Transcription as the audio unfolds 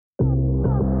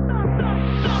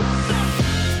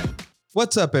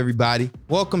What's up, everybody?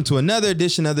 Welcome to another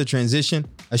edition of The Transition,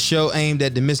 a show aimed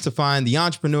at demystifying the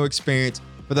entrepreneur experience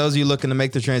for those of you looking to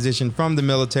make the transition from the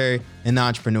military and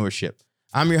entrepreneurship.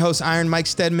 I'm your host, Iron Mike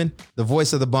Stedman, the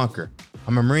voice of the bunker.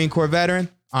 I'm a Marine Corps veteran,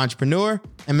 entrepreneur,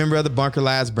 and member of the Bunker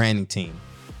Labs branding team.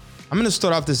 I'm going to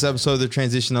start off this episode of The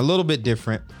Transition a little bit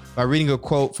different by reading a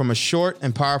quote from a short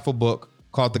and powerful book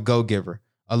called The Go-Giver,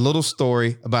 a little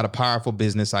story about a powerful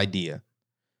business idea.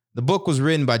 The book was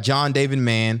written by John David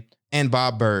Mann and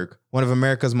Bob Burg, one of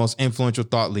America's most influential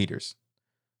thought leaders.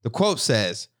 The quote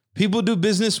says, "People do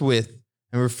business with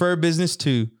and refer business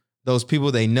to those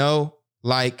people they know,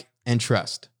 like, and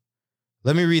trust."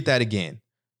 Let me read that again.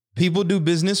 People do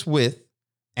business with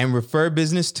and refer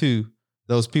business to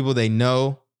those people they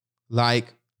know,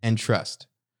 like, and trust.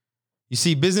 You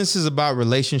see, business is about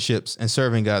relationships and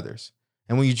serving others.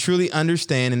 And when you truly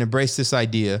understand and embrace this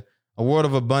idea, a world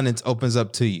of abundance opens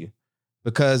up to you.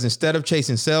 Because instead of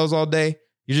chasing sales all day,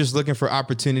 you're just looking for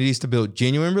opportunities to build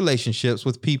genuine relationships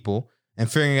with people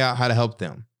and figuring out how to help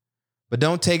them. But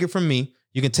don't take it from me.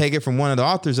 You can take it from one of the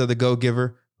authors of The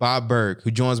Go-Giver, Bob Burg, who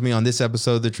joins me on this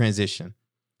episode of The Transition.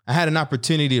 I had an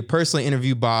opportunity to personally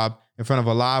interview Bob in front of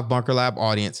a live Bunker Lab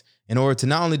audience in order to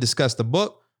not only discuss the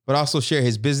book, but also share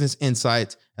his business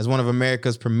insights as one of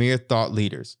America's premier thought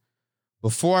leaders.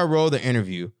 Before I roll the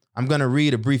interview, I'm going to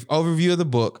read a brief overview of the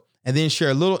book and then share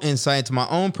a little insight into my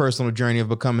own personal journey of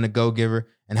becoming a go-giver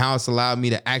and how it's allowed me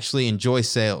to actually enjoy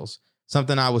sales,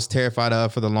 something I was terrified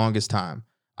of for the longest time.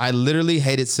 I literally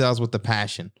hated sales with a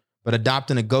passion, but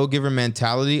adopting a go-giver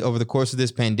mentality over the course of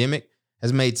this pandemic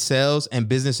has made sales and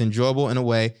business enjoyable in a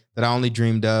way that I only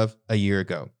dreamed of a year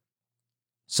ago.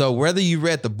 So whether you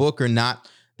read the book or not,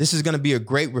 this is going to be a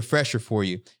great refresher for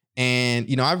you. And,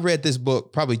 I've read this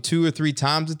book probably 2 or 3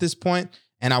 times at this point.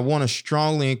 And I want to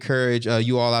strongly encourage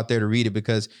you all out there to read it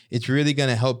because it's really going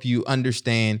to help you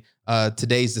understand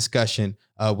today's discussion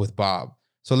with Bob.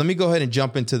 So let me go ahead and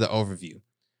jump into the overview.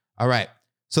 All right.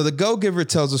 So The Go-Giver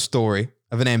tells a story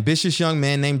of an ambitious young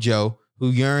man named Joe who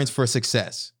yearns for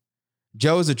success.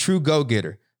 Joe is a true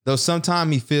go-getter, though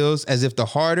sometimes he feels as if the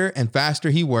harder and faster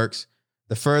he works,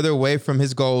 the further away from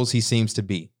his goals he seems to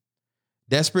be.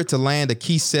 Desperate to land a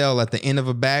key sale at the end of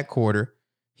a bad quarter,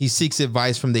 he seeks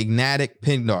advice from the enigmatic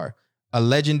Pindar, a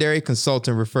legendary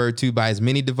consultant referred to by his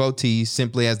many devotees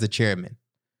simply as the chairman.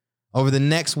 Over the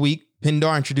next week,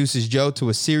 Pindar introduces Joe to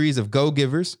a series of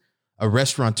go-givers, a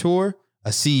restaurateur,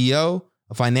 a CEO,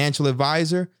 a financial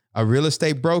advisor, a real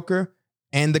estate broker,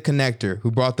 and the connector who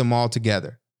brought them all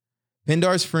together.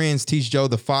 Pindar's friends teach Joe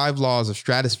the 5 laws of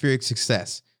stratospheric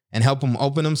success and help him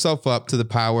open himself up to the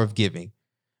power of giving.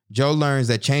 Joe learns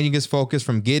that changing his focus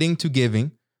from getting to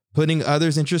giving, putting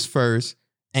others' interests first,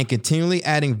 and continually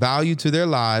adding value to their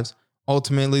lives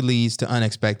ultimately leads to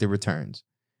unexpected returns.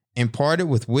 Imparted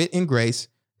with wit and grace,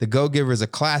 The Go-Giver is a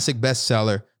classic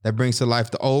bestseller that brings to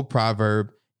life the old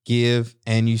proverb, "Give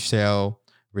and you shall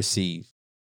receive."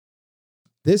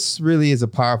 This really is a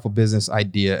powerful business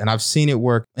idea, and I've seen it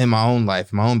work in my own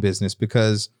life, my own business,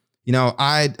 because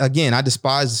I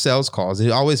despise the sales calls.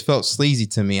 It always felt sleazy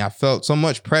to me. I felt so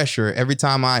much pressure every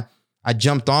time I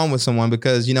jumped on with someone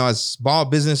because, as a small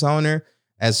business owner,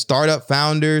 as startup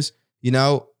founders,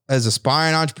 as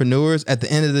aspiring entrepreneurs, at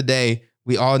the end of the day,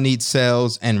 we all need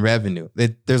sales and revenue.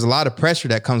 There's a lot of pressure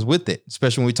that comes with it,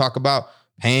 especially when we talk about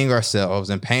paying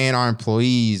ourselves and paying our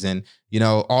employees and,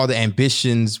 all the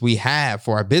ambitions we have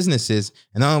for our businesses.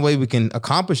 And the only way we can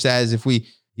accomplish that is if we,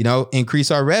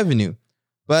 increase our revenue.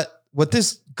 But what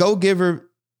this go-giver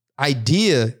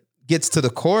idea gets to the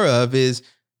core of is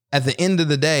at the end of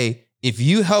the day, if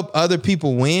you help other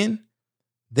people win,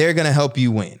 they're going to help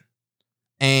you win.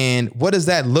 And what does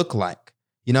that look like?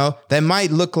 That might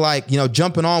look like,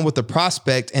 jumping on with the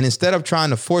prospect and instead of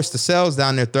trying to force the sales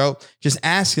down their throat, just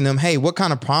asking them, hey, what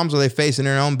kind of problems are they facing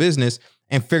in their own business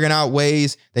and figuring out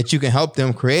ways that you can help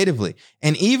them creatively.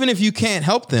 And even if you can't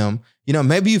help them,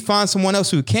 maybe you find someone else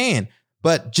who can.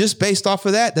 But just based off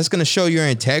of that, that's going to show your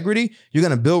integrity. You're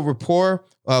going to build rapport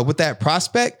with that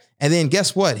prospect. And then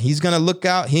guess what?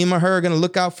 Him or her are going to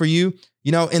look out for you,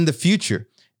 in the future.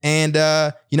 And,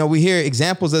 we hear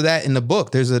examples of that in the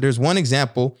book. There's one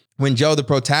example when Joe, the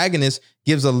protagonist,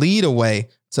 gives a lead away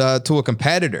to a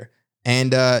competitor.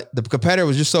 And the competitor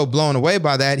was just so blown away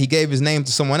by that. He gave his name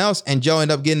to someone else and Joe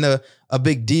ended up getting a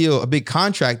big deal, a big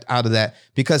contract out of that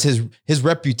because his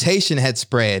reputation had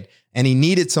spread and he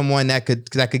needed someone that could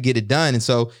get it done. And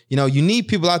so, you need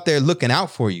people out there looking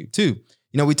out for you too.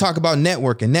 We talk about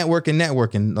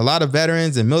networking. A lot of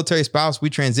veterans and military spouse, we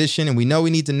transition and we know we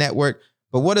need to network.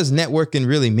 But what does networking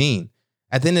really mean?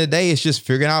 At the end of the day, it's just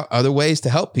figuring out other ways to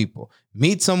help people.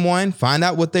 Meet someone, find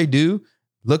out what they do,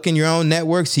 look in your own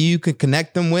network, see who you can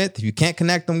connect them with. If you can't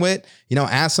connect them with,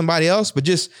 ask somebody else. But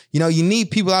just, you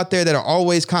need people out there that are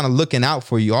always kind of looking out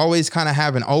for you, always kind of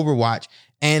have an overwatch.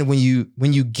 And when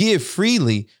you give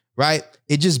freely, right,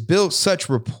 it just builds such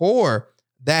rapport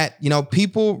that,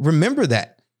 people remember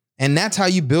that. And that's how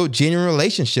you build genuine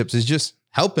relationships, is just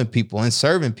helping people and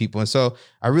serving people. And so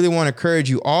I really want to encourage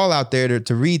you all out there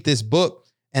to read this book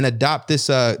and adopt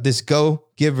this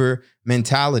go-giver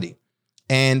mentality.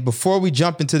 And before we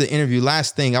jump into the interview,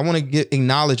 last thing, I want to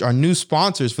acknowledge our new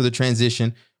sponsors for the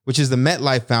transition, which is the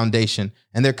MetLife Foundation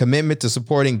and their commitment to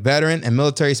supporting veteran and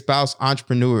military spouse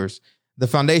entrepreneurs. The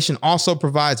foundation also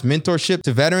provides mentorship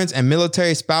to veterans and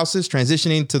military spouses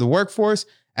transitioning to the workforce,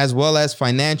 as well as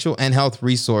financial and health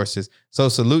resources. So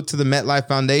salute to the MetLife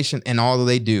Foundation and all that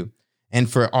they do. And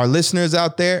for our listeners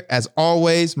out there, as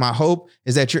always, my hope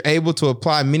is that you're able to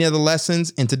apply many of the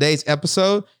lessons in today's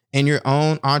episode in your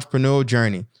own entrepreneurial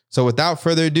journey. So without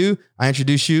further ado, I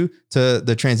introduce you to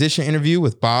the transition interview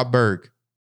with Bob Burg.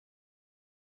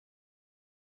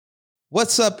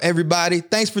 What's up, everybody?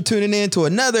 Thanks for tuning in to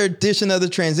another edition of The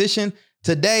Transition.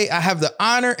 Today, I have the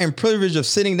honor and privilege of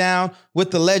sitting down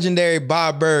with the legendary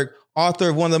Bob Burg, author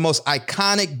of one of the most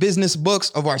iconic business books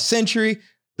of our century,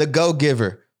 The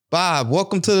Go-Giver. Bob,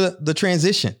 welcome to The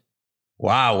Transition.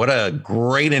 Wow, what a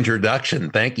great introduction.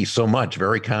 Thank you so much.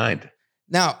 Very kind.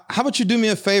 Now, how about you do me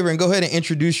a favor and go ahead and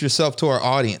introduce yourself to our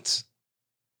audience?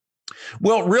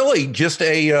 Well, really, just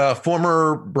a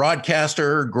former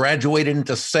broadcaster, graduated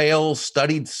into sales,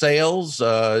 studied sales,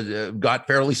 got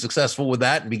fairly successful with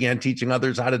that and began teaching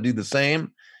others how to do the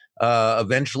same.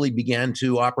 Eventually began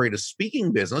to operate a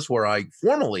speaking business where I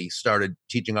formally started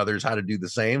teaching others how to do the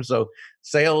same. So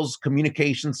sales,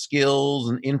 communication skills,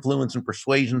 and influence and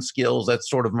persuasion skills, that's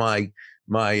sort of my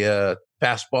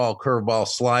fastball, curveball,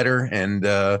 slider. And,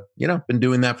 been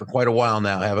doing that for quite a while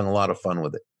now, having a lot of fun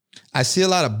with it. I see a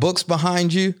lot of books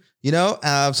behind you,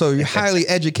 so you're a highly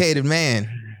educated man.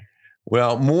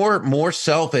 Well, more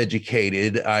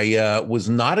self-educated. I was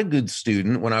not a good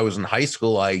student when I was in high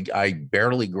school. I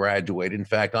barely graduated. In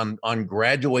fact, on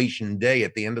graduation day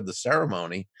at the end of the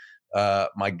ceremony,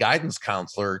 my guidance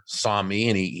counselor saw me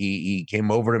and he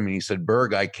came over to me and he said,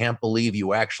 "Burg, I can't believe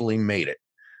you actually made it,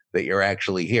 that you're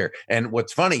actually here." And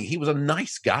what's funny, he was a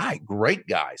nice guy, great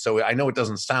guy. So I know it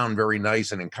doesn't sound very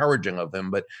nice and encouraging of him,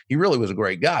 but he really was a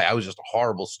great guy. I was just a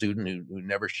horrible student who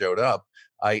never showed up.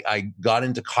 I got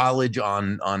into college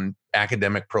on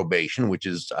academic probation, which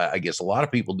is, I guess a lot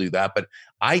of people do that, but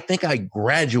I think I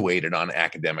graduated on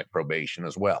academic probation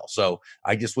as well. So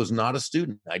I just was not a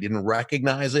student. I didn't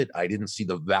recognize it. I didn't see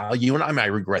the value. And I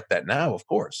regret that now, of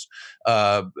course.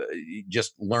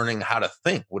 Just learning how to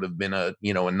think would have been a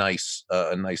nice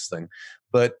thing.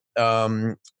 But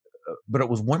it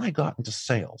was when I got into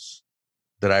sales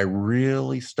that I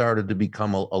really started to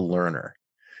become a learner.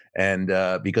 And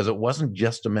because it wasn't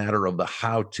just a matter of the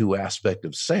how-to aspect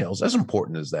of sales, as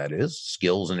important as that is,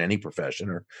 skills in any profession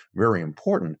are very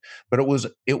important, but it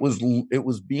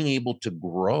was being able to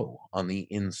grow on the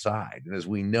inside. And as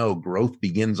we know, growth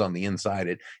begins on the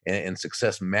inside, and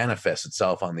success manifests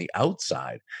itself on the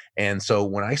outside. And so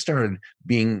when I started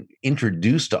being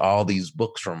introduced to all these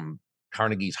books, from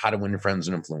Carnegie's How to Win Friends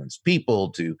and Influence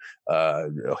People to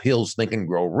Hill's Think and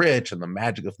Grow Rich and The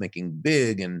Magic of Thinking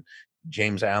Big, and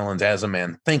James Allen's As a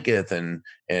Man Thinketh, and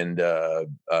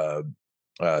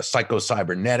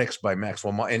Psycho-Cybernetics by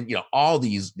Maxwell Maltz, and all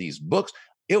these books,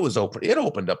 it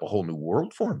opened up a whole new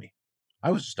world for me. I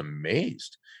was just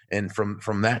amazed. And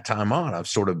from that time on, I've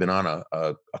sort of been on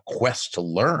a quest to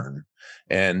learn.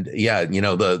 And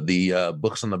the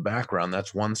books in the background,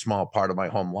 that's one small part of my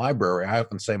home library. I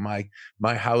often say my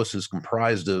house is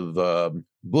comprised of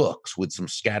books with some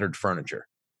scattered furniture.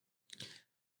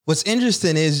 What's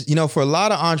interesting is, for a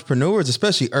lot of entrepreneurs,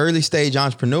 especially early stage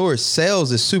entrepreneurs,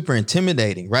 sales is super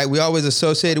intimidating, right? We always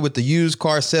associate it with the used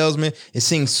car salesman. It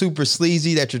seems super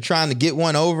sleazy that you're trying to get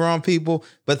one over on people.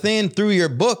 But then through your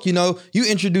book, you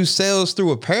introduce sales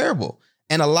through a parable.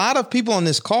 And a lot of people on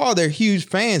this call, they're huge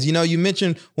fans. You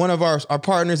mentioned one of our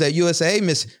partners at USA,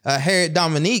 Miss Harriet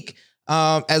Dominique,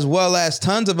 as well as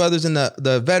tons of others in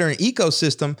the veteran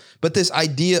ecosystem. But this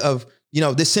idea of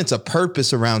this sense of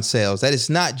purpose around sales, that it's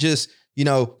not just,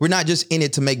 we're not just in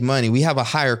it to make money. We have a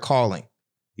higher calling.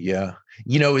 Yeah.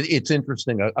 It's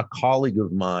interesting. A colleague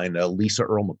of mine, Lisa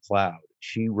Earl McLeod,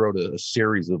 she wrote a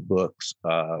series of books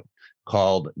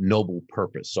called Noble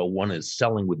Purpose. So one is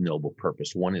Selling with Noble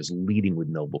Purpose. One is Leading with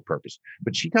Noble Purpose.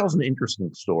 But she tells an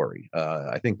interesting story.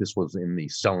 I think this was in the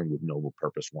Selling with Noble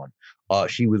Purpose one.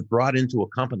 She was brought into a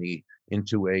company,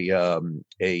 into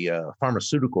a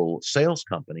pharmaceutical sales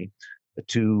company,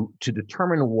 to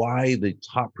determine why the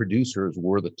top producers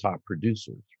were the top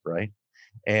producers, right?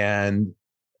 And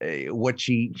what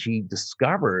she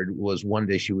discovered was one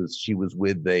day she was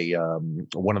with a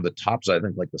one of the tops, I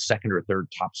think like the second or third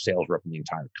top sales rep in the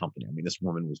entire company. I mean, this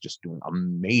woman was just doing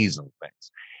amazing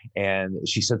things. And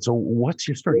she said, "So what's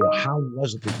your story? How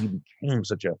was it that you became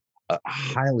such a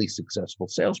highly successful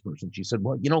salesperson?" She said,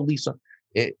 "Well, Lisa,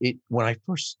 when I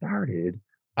first started,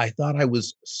 I thought I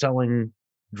was selling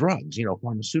drugs,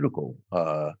 pharmaceutical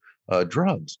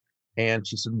drugs." And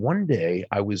she said, one day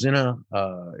I was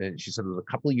and she said, it was a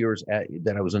couple of years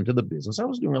that I was into the business. I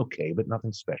was doing okay, but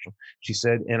nothing special. She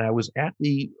said, and I was at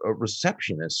the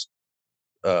receptionist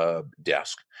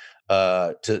desk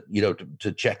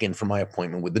to check in for my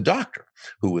appointment with the doctor,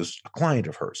 who was a client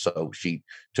of hers. So she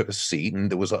took a seat,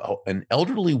 and there was an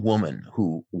elderly woman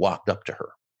who walked up to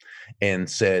her and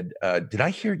said, "Did I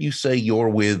hear you say you're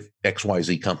with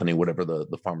XYZ company, whatever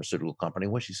the pharmaceutical company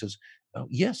was?" She says, "Oh,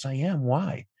 yes, I am.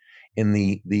 Why?" And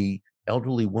the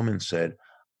elderly woman said,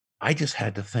 "I just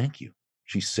had to thank you."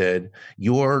 She said,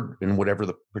 "Your," and whatever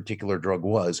the particular drug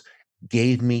was,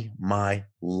 "gave me my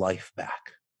life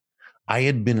back. I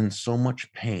had been in so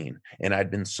much pain, and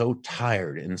I'd been so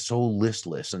tired and so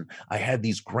listless, and I had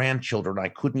these grandchildren I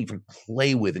couldn't even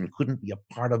play with and couldn't be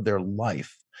a part of their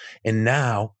life. And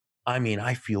now, I mean,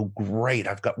 I feel great.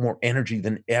 I've got more energy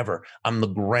than ever. I'm the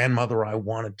grandmother I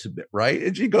wanted to be," right?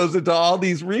 And she goes into all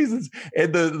these reasons.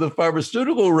 And the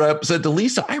pharmaceutical rep said to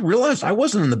Lisa, "I realized I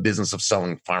wasn't in the business of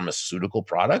selling pharmaceutical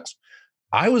products.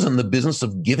 I was in the business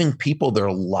of giving people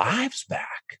their lives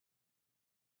back."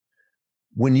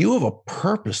 When you have a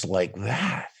purpose like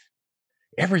that,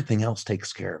 everything else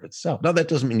takes care of itself. Now, that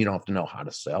doesn't mean you don't have to know how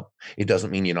to sell. It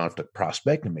doesn't mean you don't have to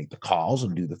prospect and make the calls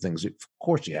and do the things. Of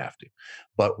course, you have to.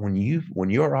 But when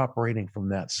you're operating from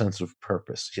that sense of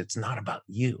purpose, it's not about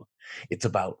you. It's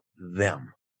about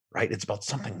them, right? It's about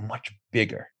something much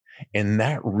bigger, and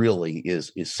that really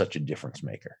is such a difference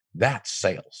maker. That's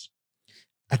sales.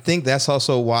 I think that's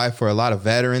also why for a lot of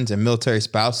veterans and military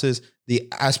spouses, the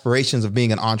aspirations of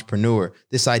being an entrepreneur,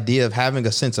 this idea of having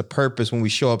a sense of purpose when we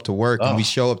show up to work and we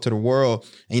show up to the world.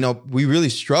 And, we really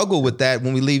struggle with that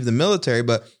when we leave the military,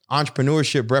 but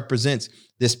entrepreneurship represents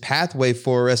this pathway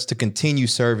for us to continue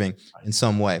serving in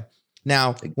some way.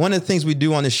 Now, one of the things we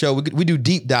do on the show, we do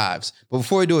deep dives. But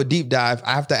before we do a deep dive,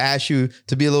 I have to ask you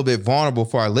to be a little bit vulnerable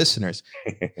for our listeners.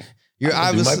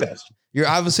 I'll do my best. You're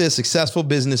obviously a successful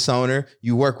business owner.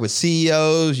 You work with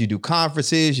CEOs, you do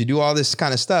conferences, you do all this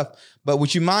kind of stuff. But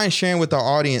would you mind sharing with our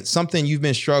audience something you've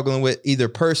been struggling with either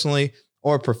personally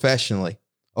or professionally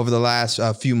over the last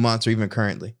few months or even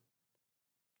currently?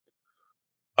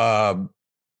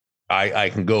 I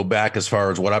can go back as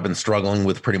far as what I've been struggling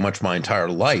with pretty much my entire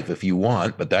life if you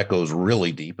want, but that goes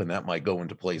really deep, and that might go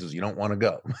into places you don't want to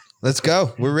go. Let's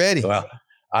go. We're ready. Well,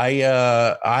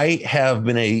 I have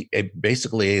been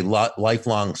basically a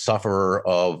lifelong sufferer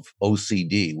of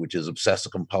OCD, which is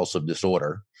obsessive compulsive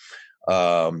disorder.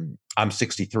 I'm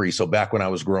 63, so back when I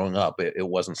was growing up, it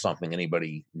wasn't something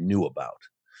anybody knew about.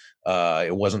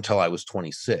 It wasn't until I was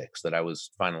 26 that I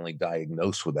was finally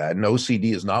diagnosed with that. And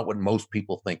OCD is not what most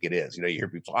people think it is. You hear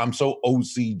people, "I'm so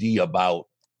OCD about."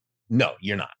 No,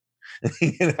 you're not.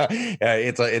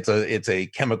 It's a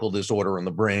chemical disorder in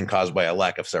the brain caused by a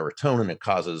lack of serotonin. It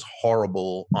causes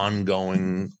horrible,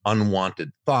 ongoing,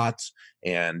 unwanted thoughts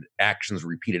and actions,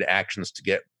 repeated actions to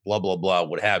get blah blah blah,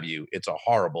 what have you. It's a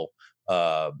horrible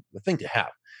thing to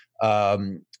have.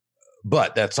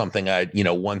 But that's something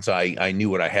once I knew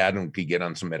what I had and could get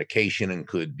on some medication and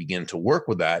could begin to work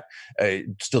with that.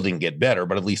 It still didn't get better,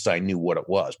 but at least I knew what it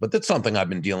was. But that's something I've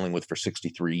been dealing with for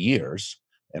 63 years.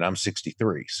 And I'm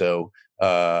 63. So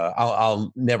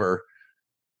I'll never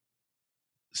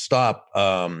stop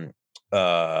having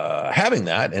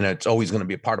that. And it's always going to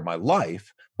be a part of my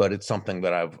life, but it's something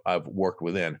that I've worked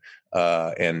within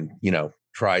and,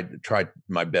 tried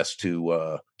my best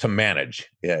to manage,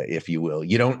 if you will.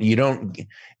 You don't,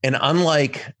 and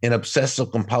unlike an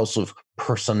obsessive compulsive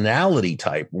personality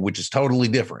type, which is totally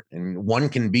different, and one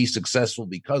can be successful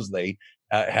because they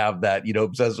have that,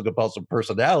 obsessive compulsive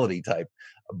personality type,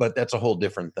 but that's a whole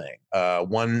different thing.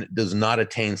 One does not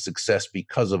attain success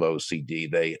because of OCD.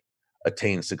 They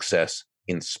attain success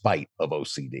in spite of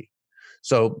OCD.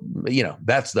 So,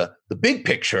 that's the big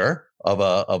picture of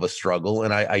a struggle.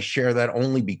 And I share that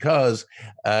only because,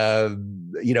 as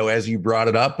you brought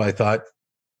it up, I thought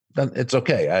it's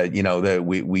okay. That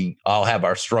we all have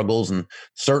our struggles, and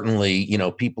certainly,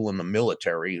 people in the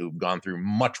military who've gone through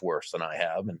much worse than I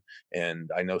have. And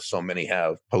I know so many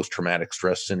have post-traumatic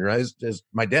stress syndrome, as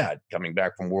my dad coming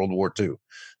back from World War II.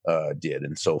 did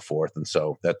and so forth. And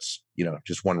so that's,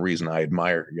 just one reason I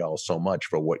admire y'all so much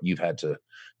for what you've had to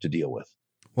deal with.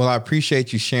 Well, I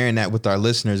appreciate you sharing that with our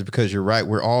listeners, because you're right.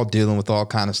 We're all dealing with all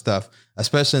kind of stuff,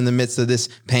 especially in the midst of this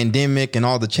pandemic and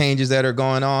all the changes that are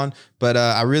going on. But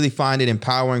I really find it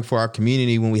empowering for our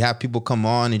community when we have people come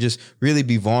on and just really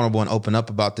be vulnerable and open up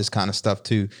about this kind of stuff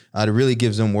too. It really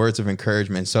gives them words of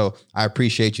encouragement. So I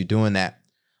appreciate you doing that.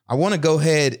 I want to go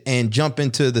ahead and jump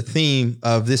into the theme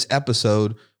of this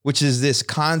episode, which is this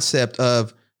concept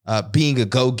of being a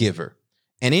go-giver.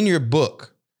 And in your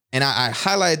book, and I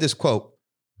highlighted this quote: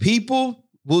 people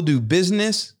will do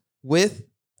business with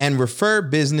and refer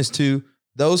business to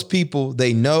those people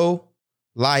they know,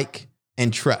 like,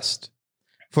 and trust.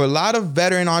 For a lot of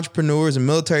veteran entrepreneurs and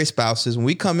military spouses, when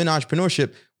we come in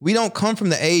entrepreneurship, we don't come from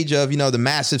the age of, the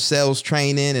massive sales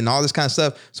training and all this kind of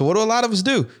stuff. So what do a lot of us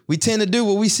do? We tend to do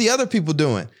what we see other people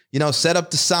doing, set up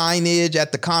the signage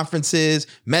at the conferences,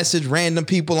 message random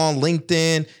people on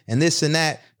LinkedIn and this and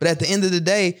that. But at the end of the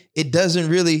day, it doesn't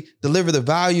really deliver the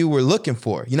value we're looking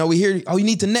for. We hear, oh, you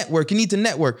need to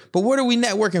network. But what are we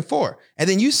networking for? And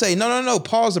then you say, no,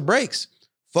 pause the brakes.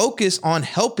 Focus on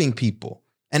helping people.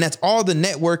 And that's all the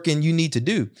networking you need to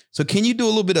do. So can you do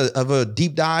a little bit of a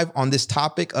deep dive on this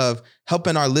topic of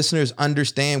helping our listeners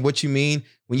understand what you mean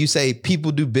when you say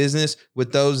people do business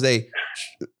with those they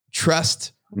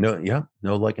trust? No,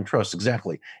 like, and trust.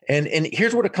 Exactly. And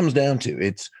here's what it comes down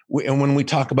to. And when we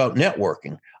talk about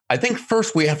networking, I think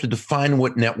first we have to define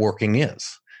what networking is.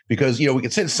 Because, we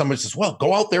could say to somebody says, well,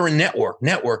 go out there and network.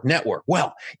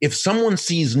 Well, if someone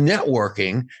sees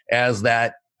networking as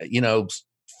that,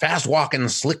 fast walking,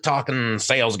 slick talking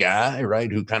sales guy,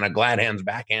 right, who kind of glad hands,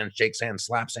 backhand, shakes hands,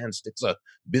 slaps hands, sticks a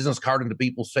business card into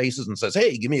people's faces and says,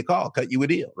 hey, give me a call, cut you a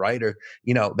deal, right? Or,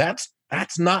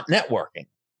 that's not networking.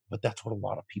 But that's what a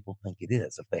lot of people think it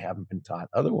is if they haven't been taught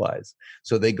otherwise.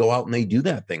 So they go out and they do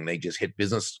that thing. They just hit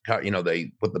business card,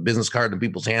 they put the business card in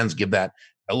people's hands, give that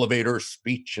elevator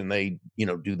speech, and they,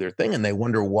 do their thing. And they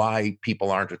wonder why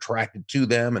people aren't attracted to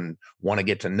them and want to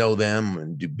get to know them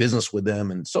and do business with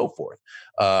them and so forth.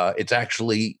 It's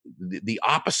actually the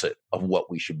opposite of what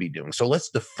we should be doing. So let's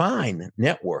define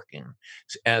networking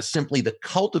as simply the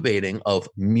cultivating of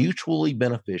mutually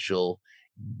beneficial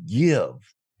give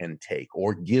and take,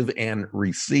 or give and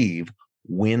receive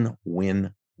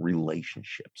win-win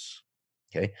relationships.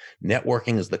 Okay.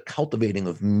 Networking is the cultivating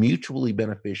of mutually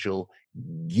beneficial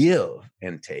give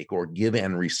and take, or give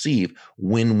and receive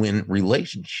win-win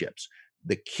relationships.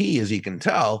 The key, as you can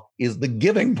tell, is the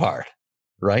giving part,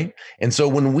 right? And so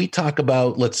when we talk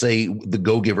about, let's say, the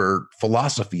go-giver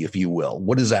philosophy, if you will,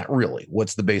 what is that really?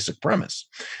 What's the basic premise?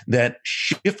 That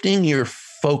shifting your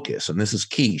focus, and this is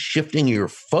key, shifting your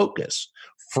focus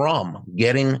from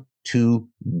getting to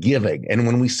giving. And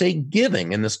when we say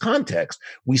giving in this context,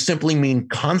 we simply mean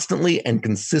constantly and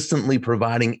consistently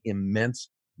providing immense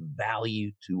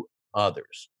value to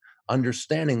others.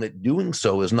 Understanding that doing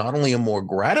so is not only a more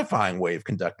gratifying way of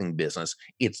conducting business,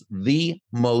 it's the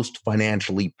most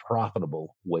financially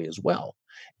profitable way as well.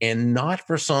 And not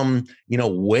for some,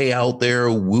 way out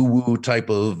there woo-woo type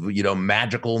of,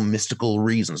 magical, mystical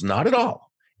reasons. Not at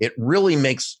all. It really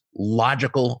makes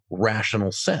logical,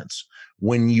 rational sense.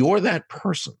 When you're that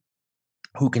person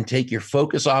who can take your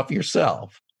focus off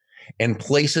yourself and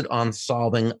place it on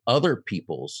solving other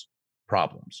people's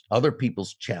problems, other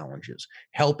people's challenges,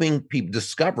 helping people,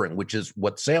 discovering, which is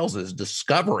what sales is,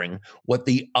 discovering what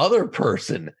the other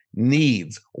person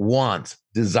needs, wants,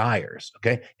 desires,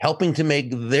 okay? Helping to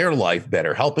make their life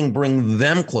better, helping bring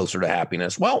them closer to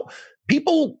happiness. Well,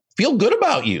 people feel good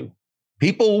about you.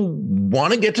 People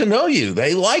want to get to know you.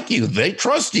 They like you. They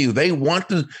trust you. They want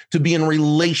to be in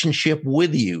relationship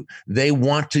with you. They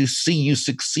want to see you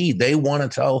succeed. They want to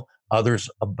tell others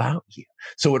about you.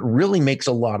 So it really makes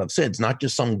a lot of sense, not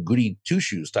just some goody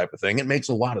two-shoes type of thing. It makes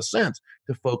a lot of sense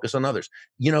to focus on others.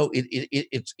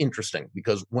 It's interesting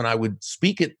because when I would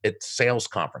speak at sales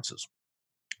conferences,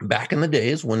 back in the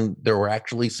days when there were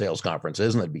actually sales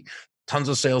conferences and there'd be tons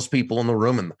of salespeople in the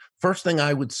room. And the first thing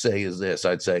I would say is this: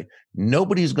 I'd say,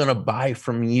 nobody's going to buy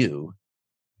from you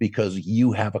because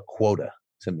you have a quota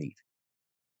to meet.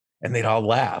 And they'd all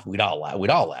laugh. We'd all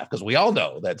laugh because we all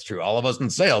know that's true. All of us in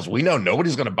sales, we know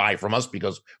nobody's going to buy from us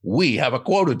because we have a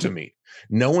quota to meet.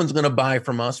 No one's going to buy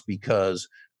from us because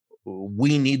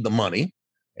we need the money.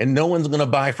 And no one's going to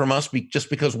buy from us just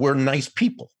because we're nice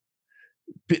people.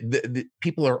 The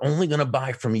people are only going to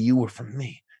buy from you or from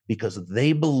me because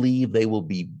they believe they will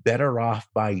be better off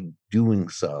by doing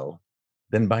so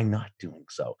than by not doing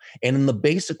so. And in the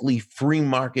basically free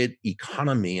market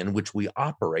economy in which we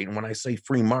operate, and when I say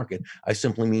free market, I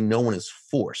simply mean no one is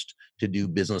forced to do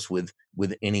business with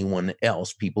anyone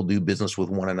else. People do business with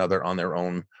one another on their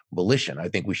own volition. I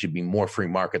think we should be more free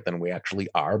market than we actually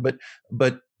are, but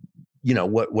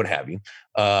what have you.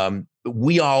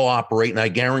 We all operate, and I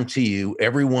guarantee you,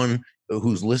 everyone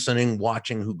who's listening,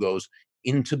 watching, who goes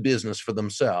into business for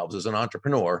themselves as an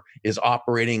entrepreneur is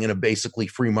operating in a basically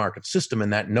free market system,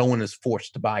 and that no one is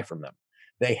forced to buy from them.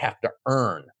 They have to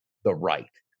earn the right.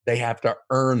 They have to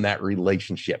earn that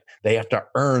relationship. They have to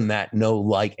earn that know,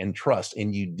 like, and trust.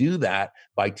 And you do that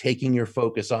by taking your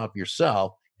focus off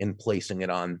yourself and placing it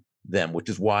on them, which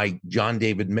is why John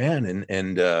David Mann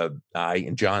and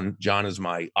John is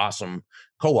my awesome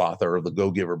co-author of the Go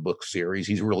Giver book series.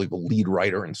 He's really the lead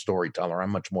writer and storyteller.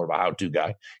 I'm much more of a how-to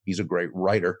guy. He's a great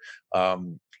writer.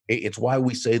 It's why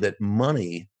we say that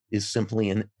money is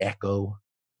simply an echo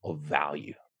of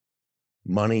value.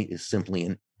 Money is simply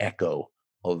an echo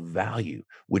of value,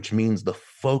 which means the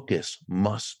focus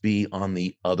must be on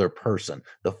the other person.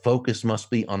 The focus must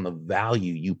be on the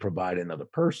value you provide another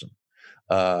person.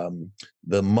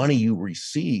 The money you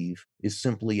receive is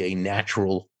simply a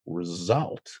natural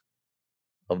result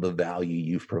of the value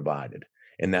you've provided.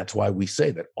 And that's why we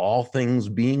say that all things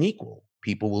being equal,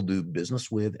 people will do business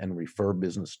with and refer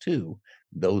business to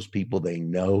those people they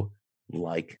know,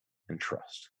 like, and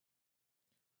trust.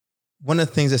 One of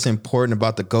the things that's important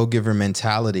about the go-giver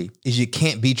mentality is you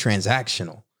can't be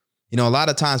transactional. A lot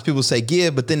of times people say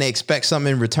give, but then they expect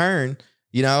something in return.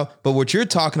 But what you're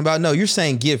talking about, no, you're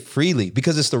saying give freely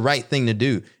because it's the right thing to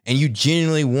do. And you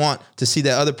genuinely want to see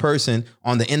that other person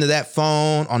on the end of that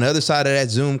phone, on the other side of that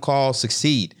Zoom call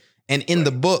succeed. And in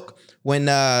the book, when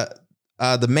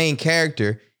the main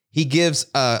character, he gives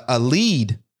a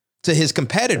lead to his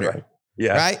competitor. Right.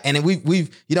 Yeah. Right. And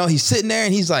we've he's sitting there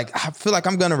and he's like, I feel like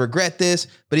I'm going to regret this.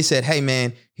 But he said, hey,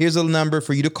 man, here's a number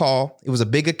for you to call. It was a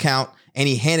big account and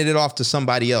he handed it off to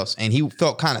somebody else. And he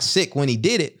felt kind of sick when he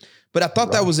did it. But I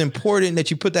thought that was important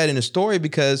that you put that in the story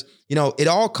because, it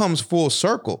all comes full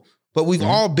circle. But we've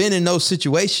all been in those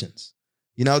situations,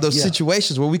 those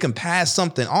situations where we can pass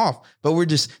something off, but we're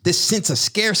just this sense of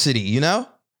scarcity,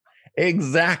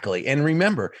 Exactly. And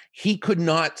remember, he could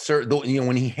not,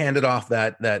 when he handed off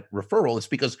that referral, it's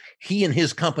because he and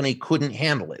his company couldn't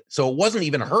handle it. So it wasn't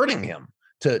even hurting him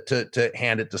to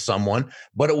hand it to someone,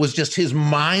 but it was just his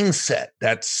mindset,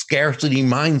 that scarcity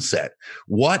mindset.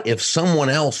 What if someone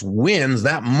else wins?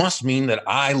 That must mean that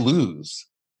I lose,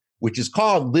 which is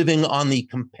called living on the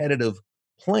competitive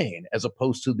plane as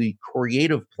opposed to the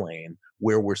creative plane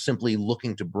where we're simply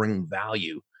looking to bring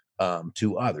value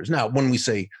to others. Now, when we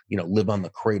say, live on the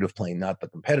creative plane, not the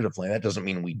competitive plane, that doesn't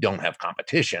mean we don't have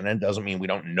competition. It doesn't mean we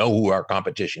don't know who our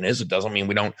competition is. It doesn't mean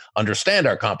we don't understand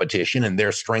our competition and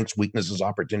their strengths, weaknesses,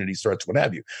 opportunities, threats, what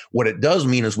have you. What it does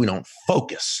mean is we don't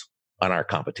focus on our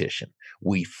competition.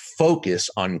 We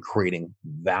focus on creating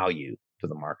value to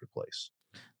the marketplace.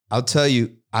 I'll tell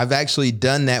you, I've actually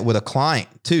done that with a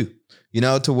client too.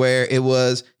 To where it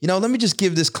was, let me just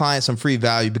give this client some free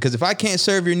value because if I can't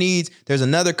serve your needs, there's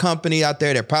another company out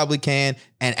there that probably can.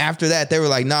 And after that, they were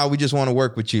like, no, we just want to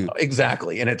work with you.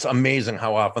 Exactly. And it's amazing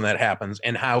how often that happens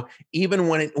and how even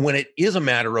when it is a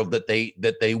matter of that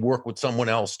they work with someone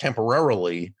else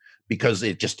temporarily because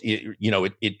it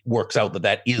works out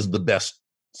that is the best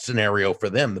scenario for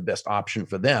them, the best option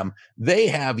for them, they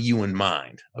have you in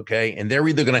mind. Okay. And they're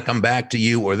either going to come back to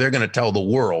you or they're going to tell the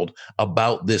world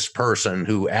about this person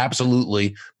who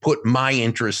absolutely put my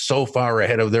interests so far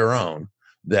ahead of their own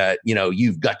that,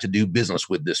 you've got to do business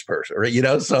with this person,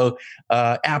 right? So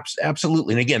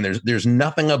absolutely. And again, there's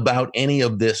nothing about any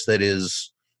of this that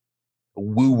is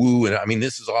woo woo. And I mean,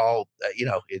 this is all,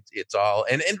 it's all,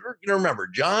 and remember,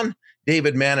 John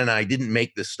David Mann and I didn't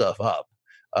make this stuff up.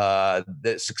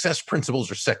 The success principles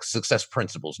are success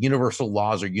principles. Universal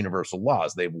laws are universal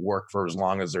laws. They've worked for as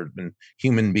long as there's been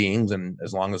human beings and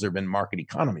as long as there have been market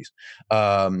economies.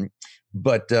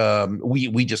 But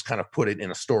we just kind of put it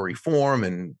in a story form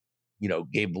and,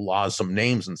 gave the laws some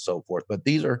names and so forth. But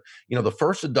these are, the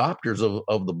first adopters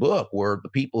of the book were the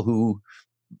people who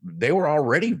they were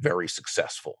already very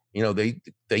successful. They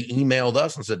emailed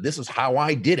us and said, this is how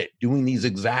I did it, doing these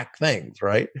exact things,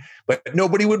 right? But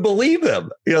nobody would believe them.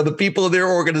 The people of their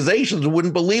organizations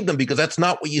wouldn't believe them because that's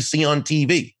not what you see on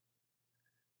TV,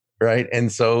 right?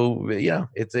 And so,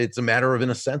 it's a matter of, in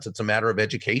a sense, it's a matter of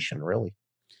education, really.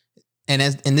 And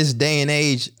as in this day and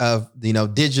age of,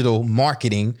 digital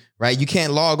marketing, right? You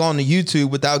can't log on to YouTube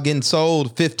without getting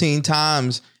sold 15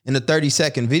 times in a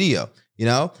 30-second video.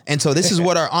 And so this is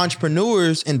what our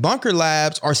entrepreneurs in Bunker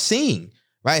Labs are seeing,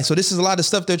 right? So this is a lot of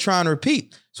stuff they're trying to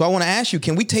repeat. So I want to ask you,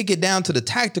 can we take it down to the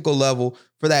tactical level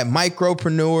for that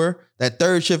micropreneur, that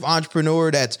third shift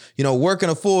entrepreneur that's, working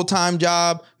a full-time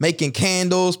job, making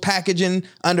candles, packaging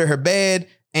under her bed,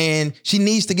 and she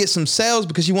needs to get some sales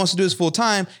because she wants to do this full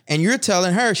time. And you're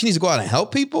telling her she needs to go out and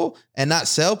help people and not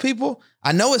sell people.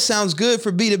 I know it sounds good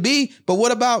for B2B, but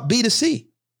what about B2C?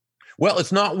 Well,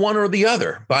 it's not one or the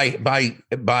other.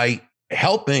 By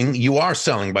helping, you are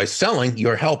selling. By selling,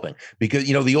 you're helping. Because,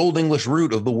 the old English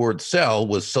root of the word sell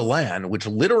was selan, which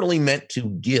literally meant to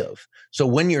give. So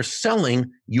when you're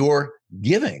selling, you're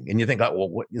giving. And you think, oh,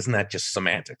 well, isn't that just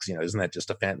semantics? Isn't that just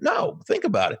a fan? No, think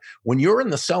about it. When you're in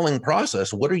the selling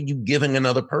process, what are you giving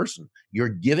another person? You're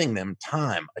giving them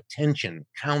time, attention,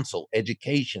 counsel,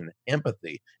 education,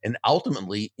 empathy, and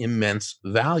ultimately immense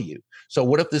value. So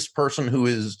what if this person who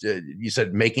is, you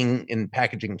said, making and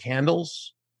packaging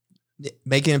candles?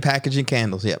 Making and packaging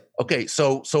candles. Yep. Okay.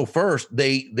 So first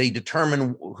they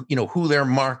determine, who their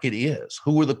market is,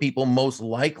 who are the people most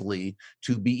likely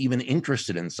to be even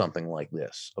interested in something like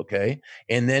this. Okay.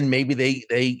 And then maybe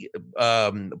they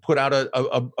put out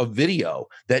a video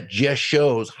that just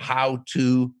shows how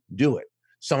to do it.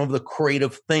 Some of the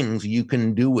creative things you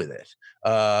can do with it.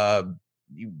 I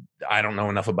don't know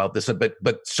enough about this,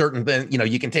 but certain things,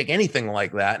 you can take anything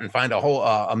like that and find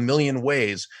a million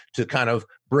ways to kind of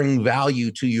bring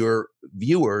value to your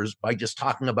viewers by just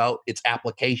talking about its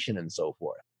application and so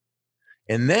forth.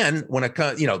 And then when it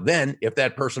comes, then if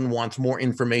that person wants more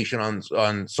information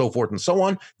on so forth and so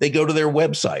on, they go to their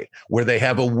website where they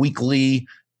have a weekly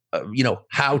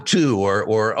how to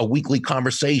or a weekly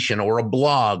conversation or a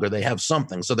blog, or they have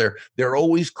something. So they're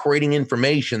always creating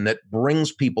information that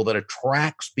brings people, that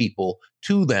attracts people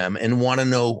to them and want to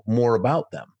know more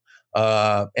about them.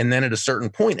 And then at a certain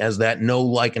point, as that know,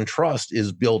 like, and trust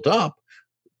is built up,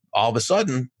 all of a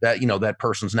sudden that, that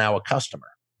person's now a customer.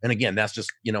 And again, that's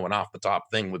just, an off the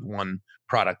top thing with one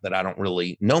product that I don't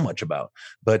really know much about.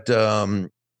 But,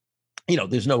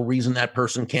 there's no reason that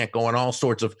person can't go on all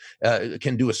sorts of,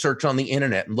 can do a search on the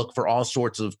internet and look for all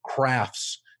sorts of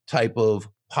crafts type of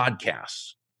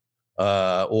podcasts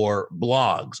or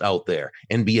blogs out there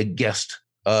and be a guest,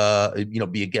 be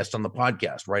a guest on the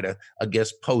podcast, write a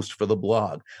guest post for the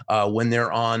blog. When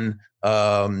they're on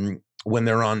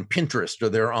Pinterest or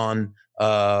they're on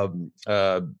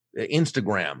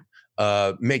Instagram,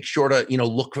 make sure to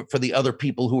look for the other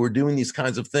people who are doing these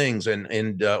kinds of things,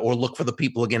 and or look for the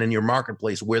people again in your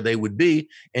marketplace where they would be,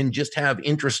 and just have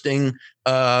interesting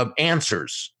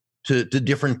answers to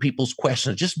different people's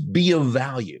questions. Just be of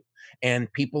value,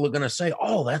 and people are going to say,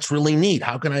 "Oh, that's really neat.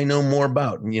 How can I know more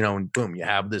about?" And boom, you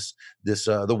have this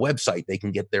the website. They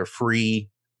can get their free,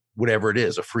 whatever it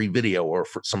is, a free video or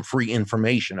some free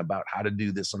information about how to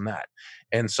do this and that.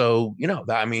 And so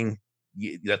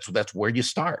that's where you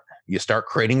start. You start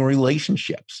creating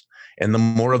relationships, and the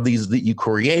more of these that you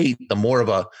create, the more of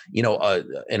a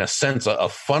in a sense a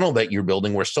funnel that you're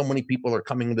building, where so many people are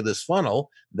coming into this funnel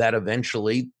that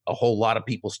eventually a whole lot of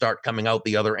people start coming out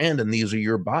the other end, and these are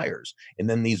your buyers. And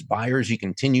then these buyers you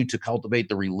continue to cultivate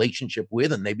the relationship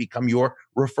with, and they become your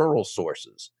referral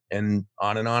sources, and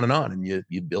on and on and on, and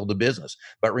you build a business.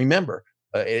 But remember,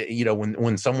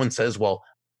 when someone says, "Well,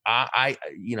 I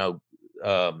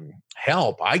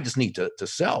help, I just need to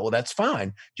sell," well, that's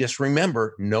fine. Just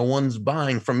remember, no one's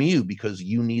buying from you because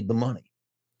you need the money.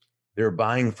 They're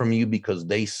buying from you because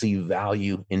they see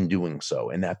value in doing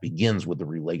so. And that begins with the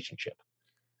relationship.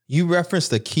 You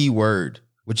referenced a key word,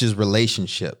 which is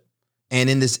relationship. And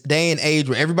in this day and age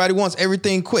where everybody wants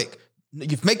everything quick,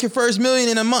 you make your first million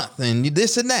in a month and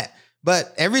this and that.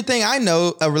 But everything I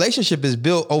know, a relationship is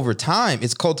built over time.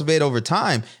 It's cultivated over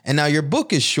time. And now your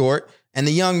book is short, and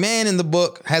the young man in the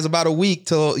book has about a week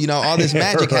till, all this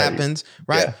magic right. happens,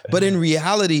 right? Yeah. But in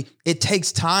reality, it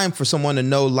takes time for someone to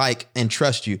know, like, and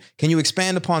trust you. Can you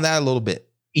expand upon that a little bit?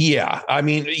 Yeah. I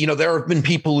mean, there have been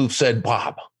people who've said,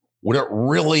 "Bob, would it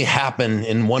really happen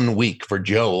in 1 week for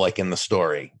Joe, like in the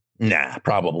story?" Nah,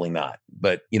 probably not.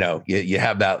 But, you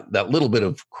have that little bit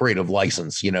of creative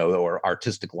license, or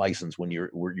artistic license when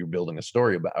you're building a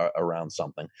story around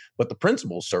something. But the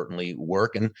principles certainly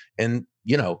work. And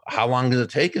how long does it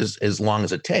take? As long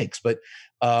as it takes. But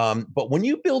when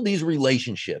you build these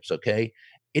relationships, okay,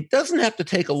 it doesn't have to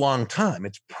take a long time.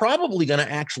 It's probably going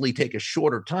to actually take a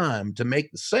shorter time to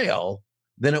make the sale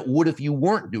than it would if you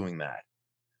weren't doing that.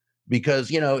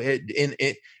 Because,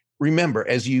 remember,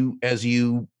 as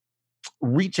you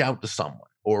reach out to someone,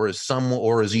 or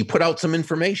as you put out some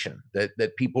information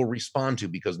that people respond to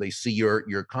because they see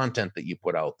your content that you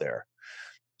put out there,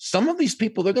 some of these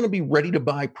people, they're going to be ready to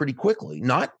buy pretty quickly.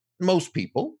 Not most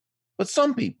people, but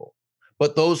some people.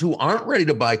 But those who aren't ready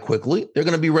to buy quickly, they're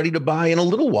going to be ready to buy in a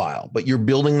little while, but you're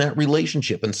building that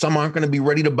relationship. And some aren't going to be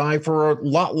ready to buy for a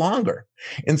lot longer.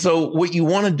 And so what you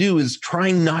want to do is try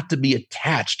not to be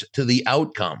attached to the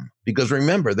outcome, because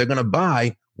remember, they're going to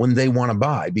buy when they want to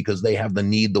buy because they have the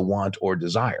need, the want, or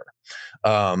desire.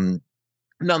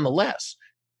 Nonetheless,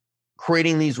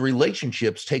 creating these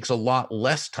relationships takes a lot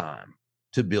less time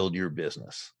to build your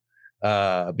business.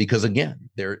 Because again,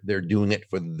 they're doing it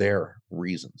for their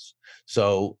reasons.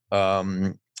 So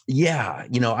I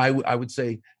would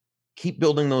say keep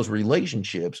building those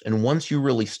relationships. And once you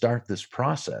really start this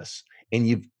process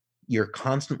and you're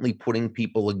constantly putting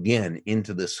people again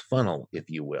into this funnel, if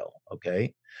you will.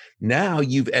 Okay. Now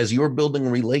as you're building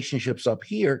relationships up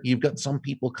here, you've got some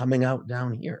people coming out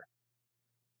down here.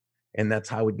 And that's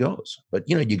how it goes. But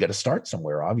you got to start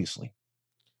somewhere, obviously.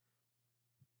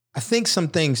 I think some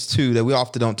things too that we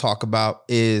often don't talk about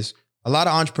is a lot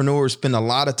of entrepreneurs spend a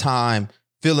lot of time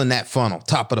filling that funnel,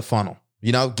 top of the funnel,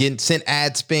 getting sent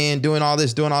ad spend, doing all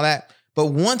this, doing all that. But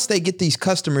once they get these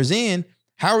customers in,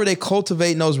 how are they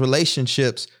cultivating those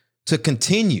relationships to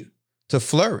continue to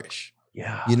flourish?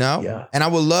 Yeah. And I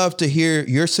would love to hear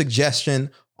your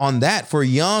suggestion on that for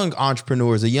young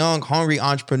entrepreneurs, young, hungry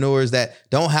entrepreneurs that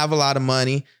don't have a lot of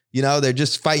money. They're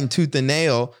just fighting tooth and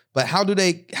nail, but how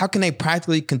can they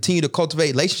practically continue to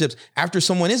cultivate relationships after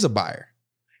someone is a buyer?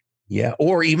 Yeah.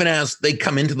 Or even as they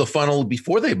come into the funnel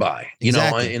before they buy,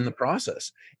 Exactly. in the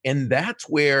process. And that's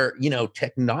where,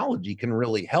 technology can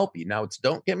really help you. Now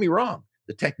don't get me wrong.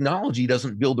 The technology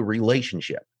doesn't build a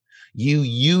relationship. You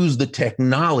use the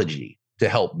technology to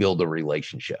help build a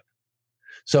relationship.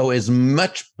 So as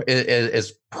much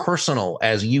as personal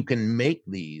as you can make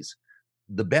these,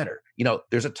 the better.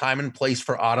 There's a time and place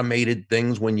for automated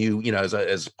things when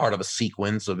as part of a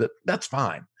sequence of it, that's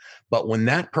fine. But when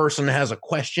that person has a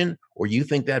question, or you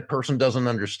think that person doesn't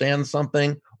understand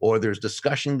something, or there's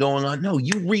discussion going on, no,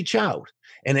 you reach out.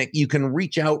 And you can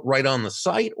reach out right on the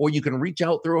site, or you can reach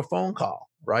out through a phone call,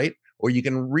 right? Or you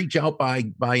can reach out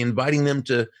by inviting them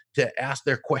to ask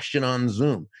their question on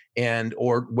Zoom,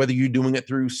 or whether you're doing it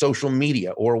through social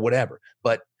media or whatever.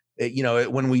 But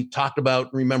when we talked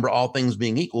about, remember, all things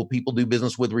being equal, people do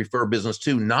business with, refer business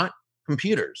to, not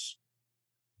computers,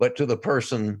 but to the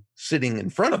person sitting in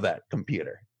front of that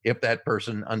computer. If that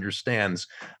person understands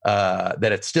that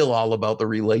it's still all about the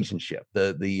relationship,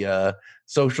 the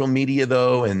social media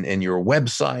though, and your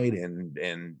website and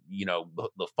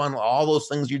the funnel, all those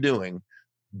things you're doing,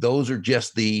 those are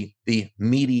just the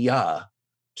media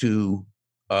to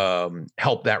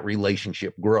help that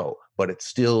relationship grow. But it's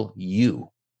still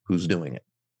you who's doing it.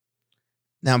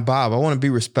 Now, Bob, I want to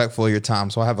be respectful of your time,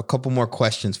 so I have a couple more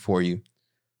questions for you.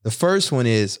 The first one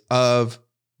is, of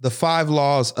the 5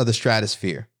 laws of the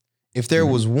stratosphere, if there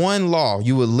was one law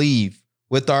you would leave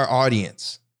with our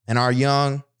audience and our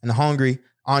young and hungry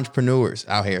entrepreneurs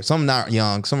out here, some not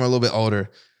young, some are a little bit older,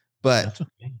 but That's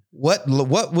okay.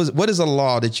 what is a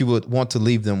law that you would want to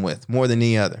leave them with more than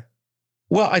any other?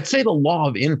 Well, I'd say the law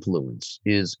of influence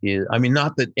is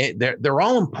not that they're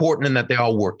all important and that they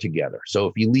all work together. So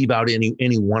if you leave out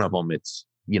any one of them, it's,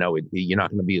 you're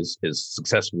not going to be as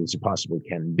successful as you possibly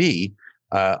can be.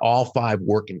 All 5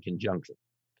 work in conjunction.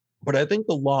 But I think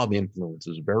the law of influence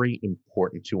is very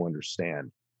important to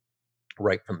understand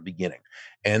right from the beginning.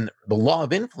 And the law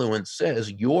of influence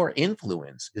says your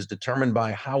influence is determined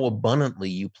by how abundantly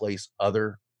you place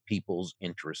other people's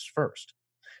interests first.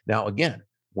 Now, again,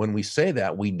 when we say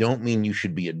that, we don't mean you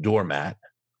should be a doormat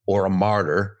or a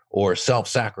martyr or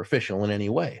self-sacrificial in any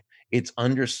way. It's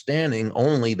understanding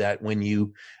only that when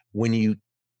you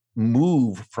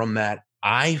move from that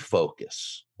I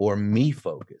focus or me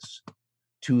focus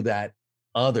to that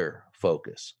other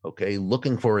focus, okay,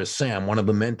 looking for, as Sam, one of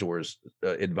the mentors,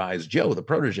 advised Joe, the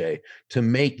protege, to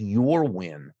make your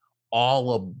win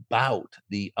all about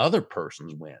the other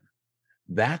person's win.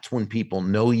 That's when people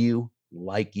know you,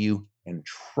 like you, and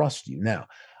trust you. Now,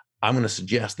 I'm going to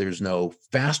suggest there's no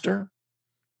faster,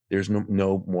 there's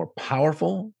no more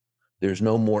powerful, there's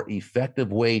no more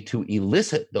effective way to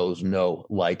elicit those know,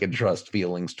 like, and trust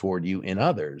feelings toward you in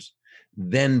others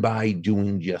than by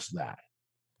doing just that.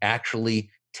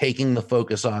 Actually taking the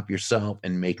focus off yourself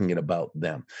and making it about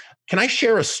them. Can I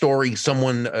share a story?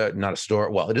 Someone, not a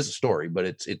story, well, it is a story, but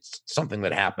it's something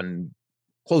that happened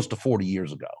close to 40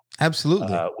 years ago.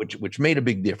 Absolutely. Which made a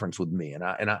big difference with me. And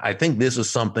I think this is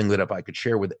something that if I could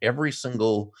share with every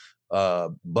single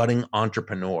budding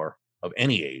entrepreneur of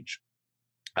any age,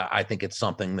 I think it's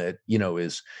something that,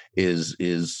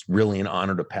 is really an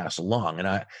honor to pass along.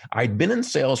 And I'd been in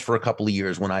sales for a couple of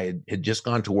years when I had just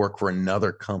gone to work for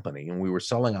another company, and we were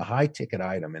selling a high ticket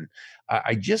item. And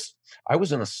I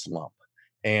was in a slump.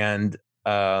 And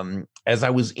as I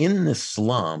was in this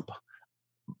slump,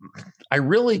 I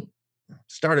really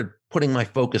started putting my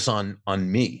focus on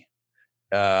me.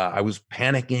 I was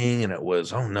panicking, and it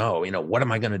was, oh no, what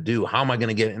am I going to do? How am I going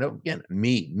to get it? Again,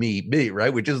 me,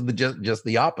 right? Which is just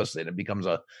the opposite. It becomes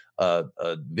a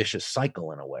vicious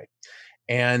cycle in a way.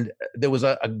 And there was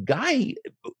a guy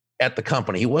at the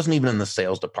company. He wasn't even in the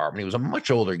sales department. He was a much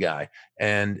older guy,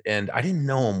 and I didn't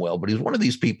know him well, but he was one of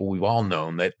these people we've all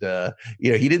known that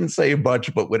he didn't say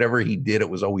much, but whatever he did, it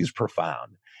was always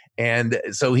profound. And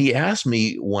so he asked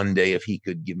me one day if he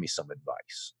could give me some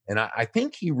advice, and I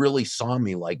think he really saw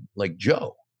me like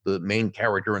Joe, the main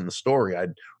character in the story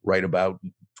I'd write about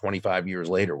 25 years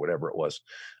later, whatever it was,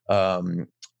 as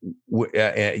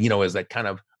that kind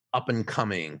of up and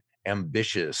coming,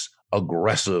 ambitious,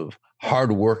 aggressive,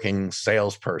 hardworking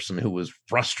salesperson who was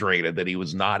frustrated that he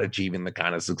was not achieving the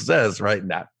kind of success, right? And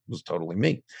that was totally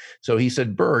me. So he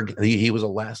said, Berg, he was a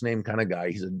last name kind of guy.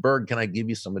 He said, Berg, can I give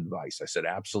you some advice? I said,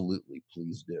 absolutely,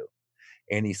 please do.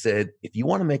 And he said, if you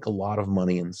want to make a lot of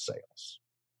money in sales,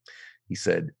 he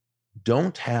said,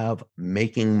 don't have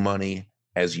making money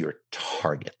as your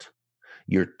target.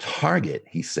 Your target,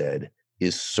 he said,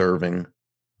 is serving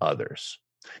others.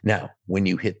 Now, when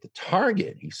you hit the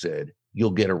target, he said, you'll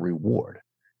get a reward,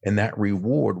 and that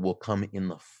reward will come in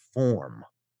the form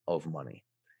of money.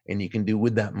 And you can do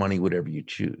with that money whatever you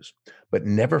choose. But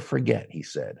never forget, he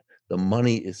said, the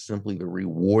money is simply the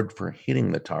reward for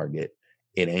hitting the target.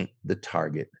 It ain't the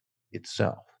target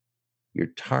itself. Your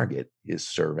target is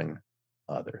serving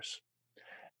others.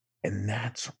 And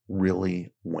that's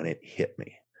really when it hit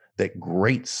me, that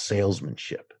great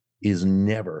salesmanship is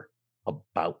never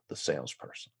about the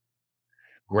salesperson.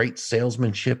 Great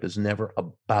salesmanship is never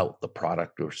about the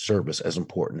product or service, as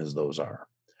important as those are.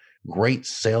 Great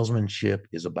salesmanship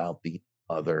is about the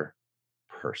other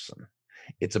person.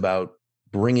 It's about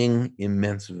bringing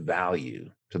immense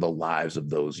value to the lives of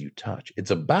those you touch.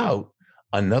 It's about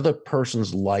another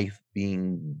person's life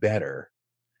being better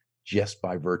just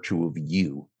by virtue of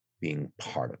you being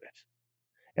part of it.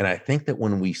 And I think that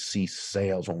when we see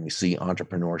sales, when we see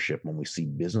entrepreneurship, when we see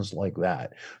business like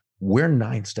that, we're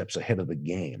 9 steps ahead of the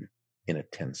game in a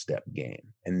 10-step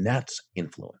game. And that's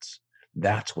influence.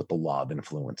 That's what the law of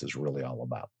influence is really all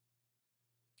about.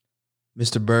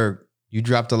 Mr. Berg, you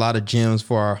dropped a lot of gems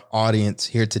for our audience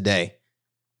here today.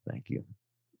 Thank you.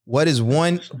 What is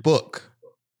one book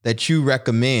that you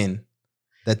recommend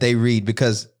that they read?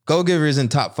 Because Go Giver is in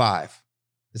top 5.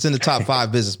 It's in the top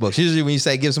 5 business books. Usually when you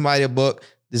say give somebody a book,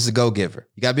 this is a Go Giver.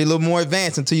 You got to be a little more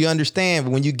advanced until you understand.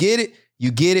 But when you get it,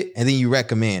 and then you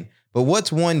recommend. But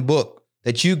what's one book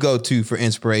that you go to for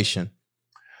inspiration?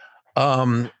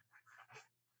 I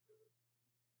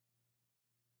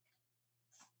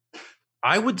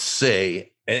would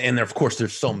say, and of course,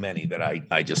 there's so many that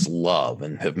I just love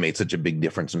and have made such a big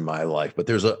difference in my life. But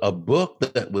there's a book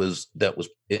that was,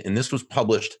 and this was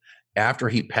published after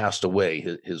he passed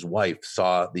away. His wife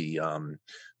saw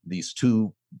these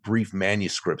 2 brief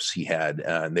manuscripts he had,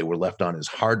 and they were left on his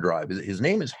hard drive. His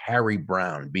name is Harry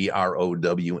Browne,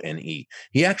 Browne.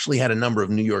 He actually had a number of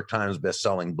New York Times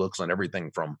best-selling books on everything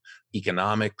from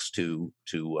economics to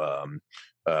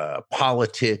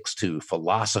politics to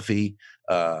philosophy.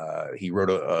 He wrote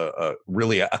a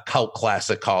really a cult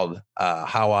classic called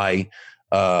How I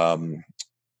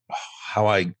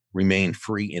Remain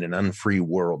Free in an Unfree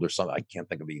World, or something. I can't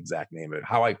think of the exact name of it.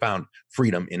 How I Found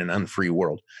Freedom in an Unfree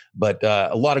World. But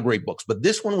a lot of great books. But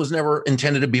this one was never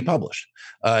intended to be published.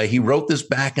 He wrote this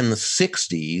back in the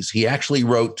 60s. He actually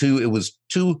wrote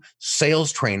 2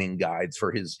 sales training guides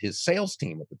for his sales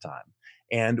team at the time.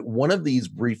 And one of these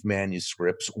brief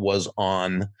manuscripts was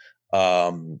on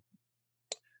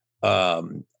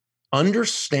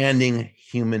understanding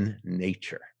human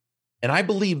nature. And I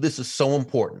believe this is so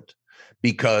important,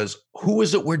 because who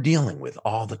is it we're dealing with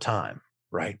all the time,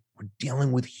 right? We're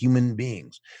dealing with human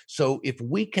beings. So if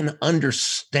we can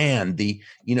understand the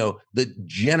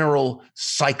general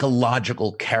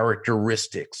psychological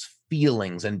characteristics,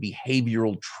 feelings, and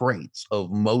behavioral traits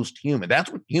of most human,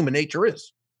 that's what human nature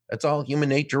is. That's all human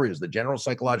nature is, the general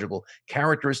psychological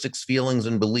characteristics, feelings,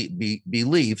 and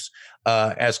beliefs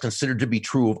as considered to be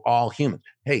true of all humans.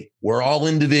 Hey, we're all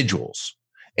individuals.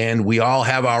 And we all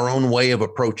have our own way of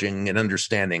approaching and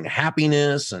understanding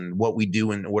happiness and what we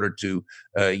do in order to,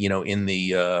 in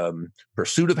the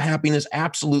pursuit of happiness.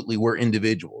 Absolutely, we're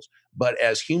individuals. But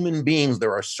as human beings,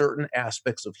 there are certain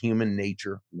aspects of human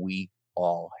nature we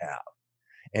all have.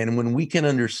 And when we can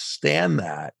understand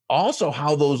that, also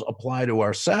how those apply to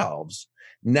ourselves,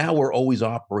 now we're always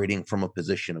operating from a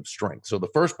position of strength. So the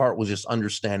first part was just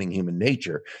understanding human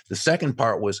nature. The second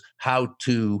part was how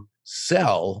to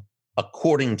sell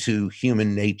according to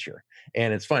human nature.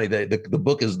 And it's funny, the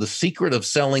book is The Secret of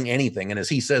Selling Anything. And as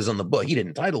he says in the book, he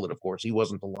didn't title it, of course. He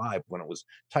wasn't alive when it was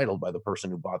titled by the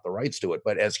person who bought the rights to it.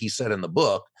 But as he said in the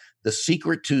book, the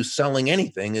secret to selling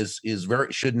anything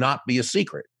should not be a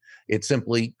secret. It's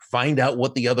simply find out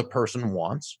what the other person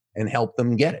wants and help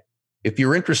them get it. If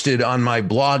you're interested, on my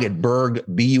blog at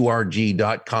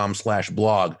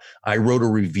burg.com/blog, I wrote a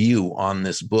review on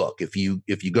this book. If you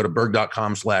go to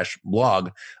burg.com/blog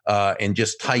and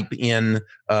just type in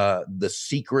The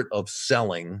Secret of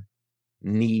Selling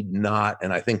Need Not,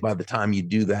 and I think by the time you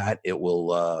do that, it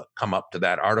will come up to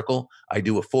that article. I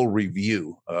do a full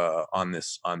review on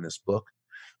this book.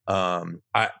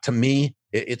 To me,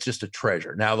 it's just a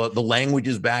treasure. Now, the language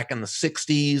is back in the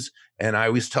 60s, and I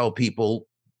always tell people,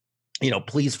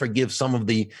 please forgive some of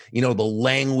the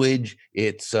language.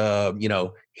 It's,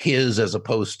 his as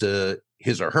opposed to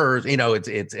his or hers,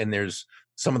 and there's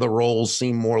some of the roles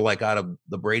seem more like out of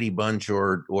the Brady Bunch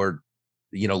or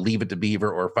Leave It to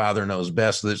Beaver or Father Knows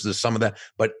Best. There's some of that,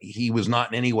 but he was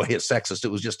not in any way a sexist.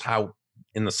 It was just how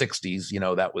in the 60s,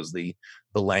 that was the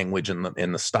language and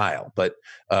the style. But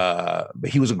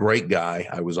he was a great guy.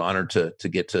 I was honored to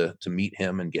get to meet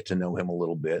him and get to know him a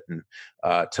little bit. And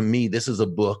to me, this is a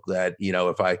book that,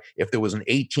 if there was an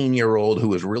 18-year-old who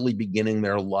was really beginning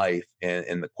their life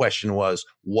and the question was,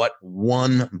 what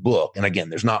one book, and again,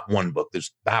 there's not one book,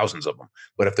 there's thousands of them,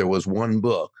 but if there was one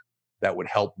book that would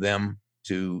help them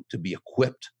to be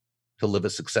equipped to live a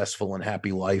successful and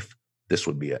happy life, this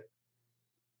would be it.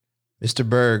 Mr.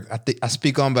 Burg, I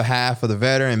speak on behalf of the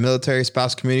veteran and military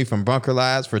spouse community from Bunker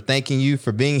Labs for thanking you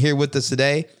for being here with us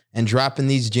today and dropping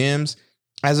these gems.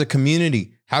 As a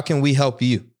community, how can we help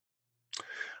you?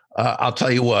 I'll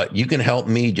tell you what, you can help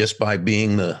me just by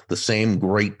being the same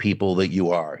great people that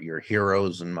you are. You're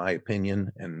heroes, in my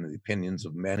opinion, and the opinions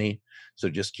of many. So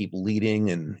just keep leading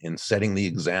and setting the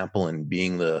example and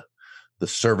being the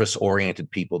service-oriented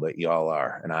people that y'all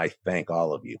are. And I thank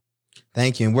all of you.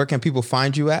 Thank you. And where can people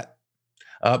find you at?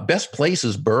 Best place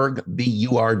is burg.com,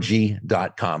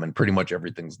 and pretty much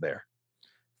everything's there.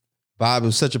 Bob, it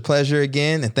was such a pleasure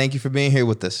again, and thank you for being here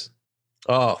with us.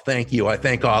 Oh, thank you. I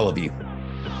thank all of you.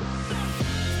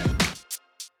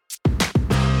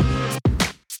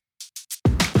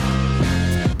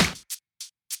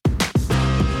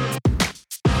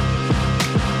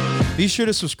 Be sure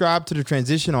to subscribe to The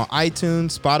Transition on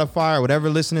iTunes, Spotify, or whatever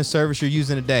listening service you're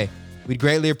using today. We'd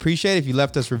greatly appreciate it if you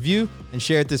left us a review and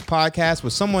shared this podcast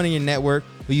with someone in your network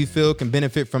who you feel can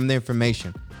benefit from the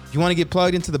information. If you want to get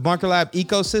plugged into the Bunker Lab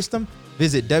ecosystem,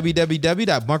 visit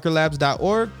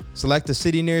www.bunkerlabs.org, select the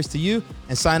city nearest to you,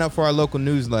 and sign up for our local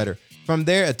newsletter. From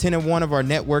there, attend one of our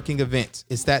networking events.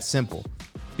 It's that simple.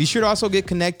 Be sure to also get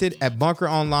connected at Bunker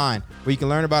Online, where you can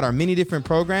learn about our many different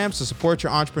programs to support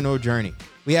your entrepreneurial journey.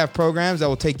 We have programs that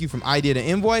will take you from idea to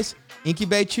invoice,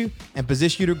 incubate you, and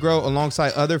position you to grow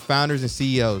alongside other founders and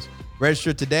CEOs.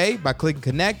 Register today by clicking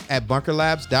connect at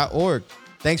bunkerlabs.org.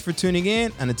 Thanks for tuning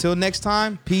in, and until next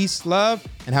time, peace, love,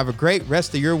 and have a great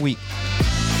rest of your week.